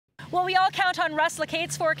Well, we all count on Russ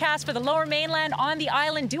Lacate's forecast for the Lower Mainland on the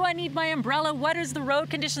island. Do I need my umbrella? What is the road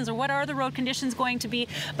conditions, or what are the road conditions going to be?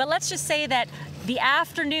 But let's just say that the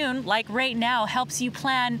afternoon, like right now, helps you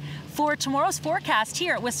plan for tomorrow's forecast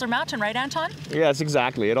here at Whistler Mountain, right, Anton? Yes,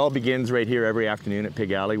 exactly. It all begins right here every afternoon at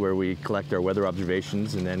Pig Alley, where we collect our weather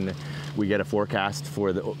observations, and then we get a forecast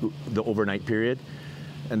for the overnight period.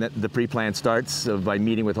 And the pre-plan starts by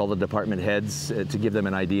meeting with all the department heads to give them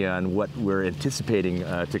an idea on what we're anticipating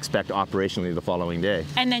to expect operationally the following day.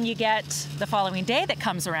 And then you get the following day that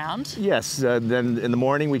comes around. Yes, then in the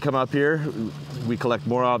morning we come up here, we collect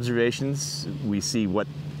more observations, we see what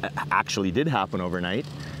actually did happen overnight,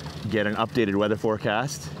 get an updated weather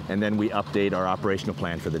forecast, and then we update our operational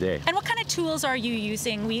plan for the day. And what kind of tools are you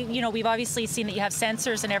using? We've obviously seen that you have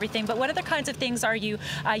sensors and everything, but what other kinds of things are you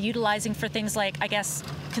utilizing for things like, I guess,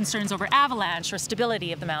 concerns over avalanche or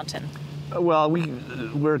stability of the mountain? Well,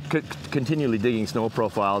 we're continually digging snow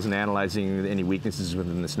profiles and analyzing any weaknesses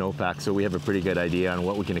within the snowpack, so we have a pretty good idea on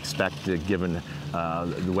what we can expect given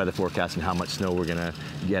the weather forecast and how much snow we're going to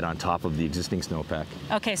get on top of the existing snowpack.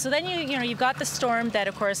 Okay, so then you've got the storm that,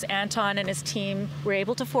 of course, Anton and his team were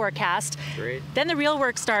able to forecast. Great. Then the real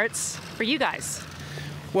work starts for you guys.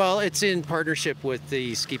 Well, it's in partnership with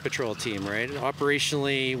the ski patrol team, right?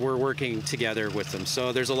 Operationally, we're working together with them.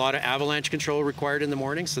 So there's a lot of avalanche control required in the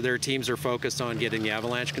morning. So their teams are focused on getting the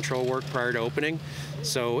avalanche control work prior to opening.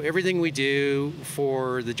 So everything we do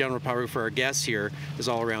for the general public, for our guests here, is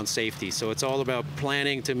all around safety. So it's all about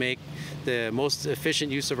planning to make the most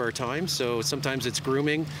efficient use of our time. So sometimes it's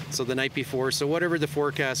grooming, so the night before. So whatever the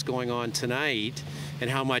forecast going on tonight and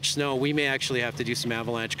how much snow, we may actually have to do some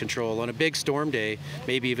avalanche control on a big storm day,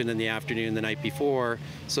 maybe even in the afternoon the night before,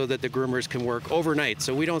 so that the groomers can work overnight.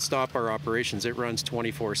 So we don't stop our operations. It runs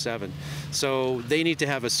 24/7. So they need to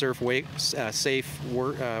have a safe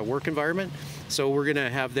work environment. So we're going to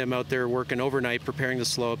have them out there working overnight, preparing the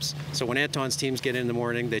slopes. So when Anton's teams get in the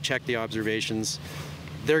morning, they check the observations.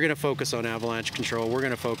 They're going to focus on avalanche control. We're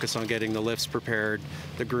going to focus on getting the lifts prepared,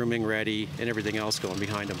 the grooming ready, and everything else going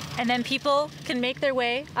behind them. And then people can make their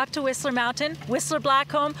way up to Whistler Mountain, Whistler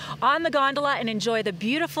Blackcomb, on the gondola, and enjoy the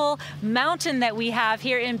beautiful mountain that we have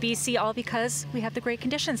here in BC, all because we have the great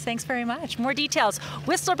conditions. Thanks very much. More details,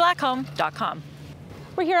 whistlerblackcomb.com.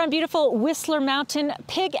 We're here on beautiful Whistler Mountain,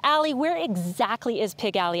 Pig Alley. Where exactly is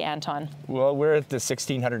Pig Alley, Anton? Well, we're at the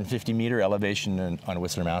 1,650-meter elevation on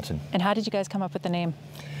Whistler Mountain. And how did you guys come up with the name?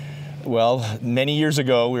 Well, many years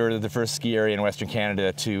ago, we were the first ski area in Western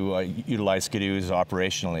Canada to utilize skidoos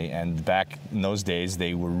operationally, and back in those days,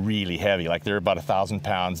 they were really heavy. Like, they were about 1,000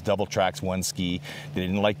 pounds, double tracks, one ski. They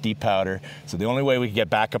didn't like deep powder, so the only way we could get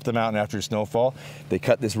back up the mountain after a snowfall, they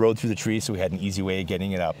cut this road through the trees, so we had an easy way of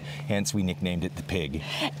getting it up. Hence, we nicknamed it the Pig.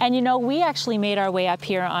 And we actually made our way up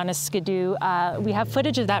here on a skidoo. We have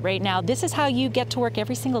footage of that right now. This is how you get to work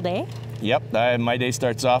every single day? Yep, my day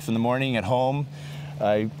starts off in the morning at home.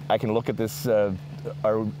 I can look at this, our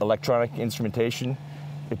electronic instrumentation.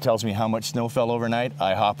 It tells me how much snow fell overnight.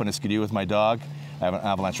 I hop on a skidoo with my dog. I have an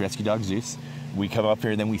avalanche rescue dog, Zeus. We come up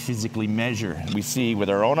here, then we physically measure. We see with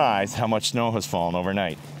our own eyes how much snow has fallen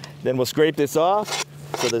overnight. Then we'll scrape this off,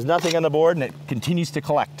 so there's nothing on the board, and it continues to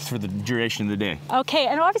collect for the duration of the day. Okay,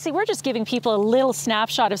 and obviously we're just giving people a little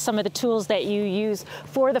snapshot of some of the tools that you use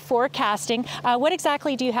for the forecasting. What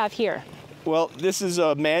exactly do you have here? Well, this is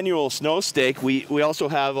a manual snow stake. We also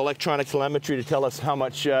have electronic telemetry to tell us how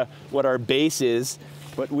much, what our base is,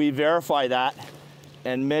 but we verify that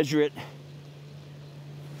and measure it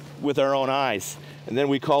with our own eyes. And then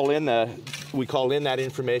we call in that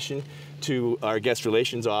information to our guest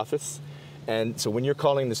relations office. And so when you're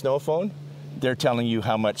calling the snow phone, they're telling you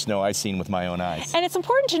how much snow I've seen with my own eyes. And it's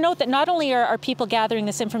important to note that not only are people gathering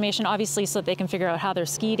this information, obviously, so that they can figure out how their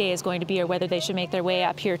ski day is going to be or whether they should make their way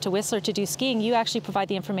up here to Whistler to do skiing, you actually provide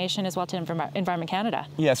the information as well to Environment Canada.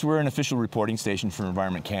 Yes, we're an official reporting station for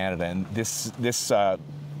Environment Canada, and this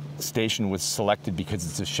station was selected because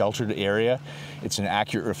it's a sheltered area. It's an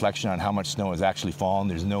accurate reflection on how much snow has actually fallen.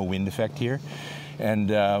 There's no wind effect here.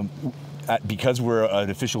 And because we're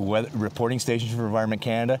an official reporting station for Environment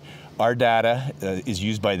Canada, our data is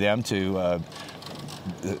used by them to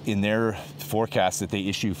in their forecast that they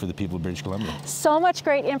issue for the people of British Columbia. So much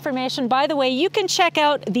great information. By the way, you can check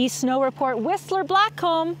out the snow report,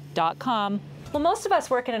 whistlerblackcomb.com. Well, most of us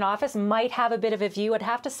work in an office might have a bit of a view. I'd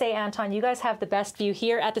have to say, Anton, you guys have the best view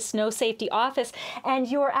here at the Snow Safety Office. And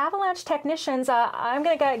your avalanche technicians, I'm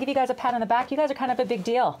going to give you guys a pat on the back. You guys are kind of a big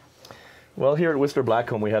deal. Well, here at Whistler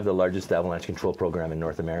Blackcomb, we have the largest avalanche control program in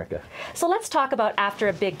North America. So let's talk about after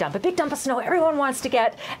a big dump of snow. Everyone wants to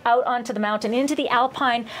get out onto the mountain, into the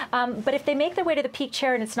alpine. But if they make their way to the peak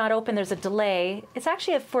chair and it's not open, there's a delay. It's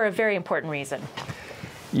actually for a very important reason.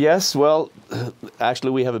 Yes, well,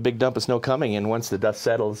 actually we have a big dump of snow coming, and once the dust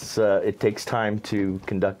settles, it takes time to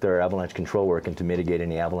conduct our avalanche control work and to mitigate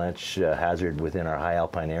any avalanche hazard within our high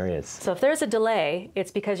alpine areas. So if there's a delay,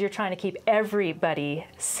 it's because you're trying to keep everybody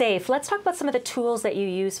safe. Let's talk about some of the tools that you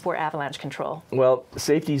use for avalanche control. Well,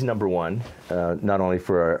 safety is number one, not only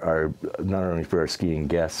for our skiing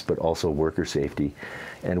guests, but also worker safety.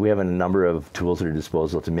 And we have a number of tools at our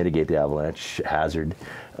disposal to mitigate the avalanche hazard.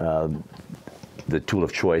 The tool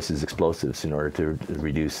of choice is explosives in order to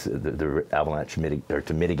reduce the avalanche, or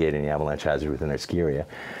to mitigate any avalanche hazard within our ski area.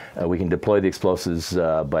 We can deploy the explosives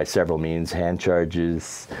by several means: hand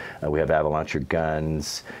charges, we have avalancher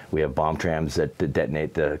guns, we have bomb trams that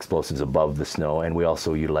detonate the explosives above the snow, and we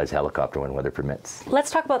also utilize helicopter when weather permits.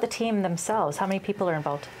 Let's talk about the team themselves. How many people are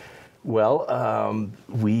involved? Well,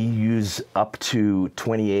 we use up to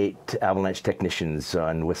 28 avalanche technicians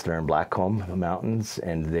on Whistler and Blackcomb mountains,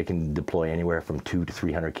 and they can deploy anywhere from 200 to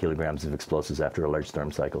 300 kilograms of explosives after a large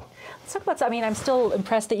storm cycle. Let's talk about, I mean, I'm still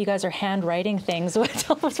impressed that you guys are handwriting things.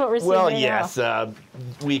 Tell us what we're seeing Well, right yes, now.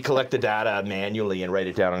 we collect the data manually and write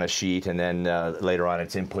it down on a sheet, and then later on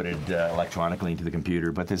it's inputted electronically into the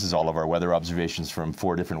computer. But this is all of our weather observations from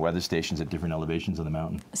 4 different weather stations at different elevations on the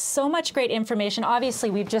mountain. So much great information. Obviously,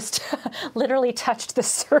 we've just literally touched the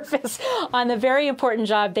surface on the very important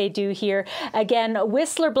job they do here. Again,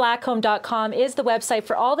 whistlerblackcomb.com is the website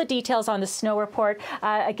for all the details on the snow report.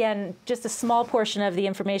 Again, just a small portion of the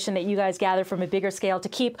information that you guys gather from a bigger scale to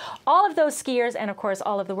keep all of those skiers and, of course,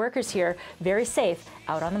 all of the workers here very safe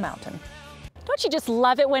out on the mountain. Don't you just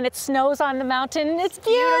love it when it snows on the mountain? It's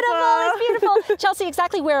beautiful. It's beautiful. Chelsea,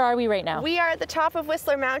 exactly where are we right now? We are at the top of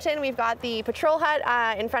Whistler Mountain. We've got the patrol hut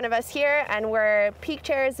in front of us here, and we're peak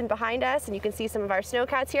chairs and behind us, and you can see some of our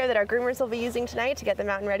snowcats here that our groomers will be using tonight to get the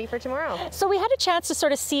mountain ready for tomorrow. So we had a chance to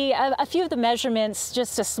sort of see a few of the measurements,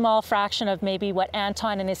 just a small fraction of maybe what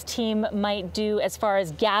Anton and his team might do as far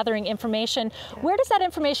as gathering information. Yeah. Where does that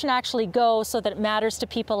information actually go so that it matters to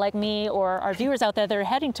people like me or our viewers out there that are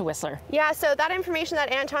heading to Whistler? Yeah, so that information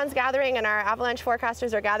that Anton's gathering and our avalanche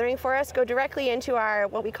forecasters are gathering for us go directly into our,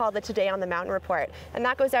 what we call the Today on the Mountain report. And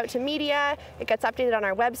that goes out to media, it gets updated on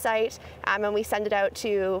our website, and we send it out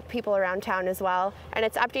to people around town as well. And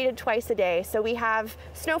it's updated twice a day. So we have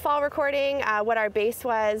snowfall recording, what our base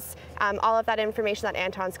was, all of that information that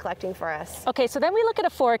Anton's collecting for us. Okay, so then we look at a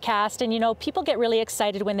forecast, and you know, people get really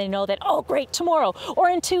excited when they know that, oh great, tomorrow or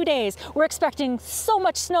in 2 days, we're expecting so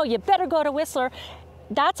much snow, you better go to Whistler.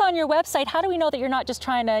 That's on your website. How do we know that you're not just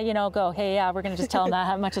trying to, you know, go, hey, yeah, we're going to just tell them that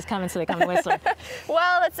how much is coming so they come to Whistler?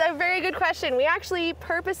 Well, that's a very good question. We actually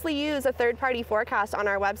purposely use a third-party forecast on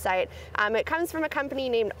our website. It comes from a company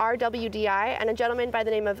named RWDI, and a gentleman by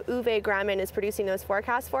the name of Uwe Graman is producing those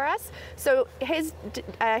forecasts for us. So his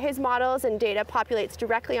models and data populates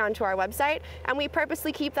directly onto our website, and we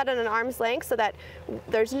purposely keep that at an arm's length so that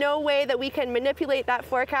there's no way that we can manipulate that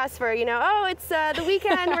forecast for, you know, oh, it's the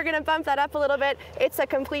weekend, we're going to bump that up a little bit. It's a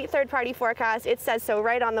complete third-party forecast. It says so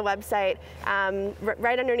right on the website.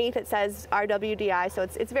 Right underneath it says RWDI, so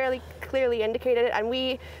it's very clearly indicated, and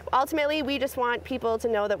we just want people to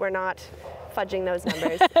know that we're not fudging those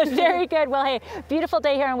numbers. Very good. Well, hey, beautiful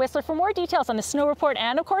day here in Whistler. For more details on the snow report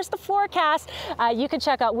and, of course, the forecast, you can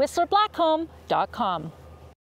check out whistlerblackcomb.com.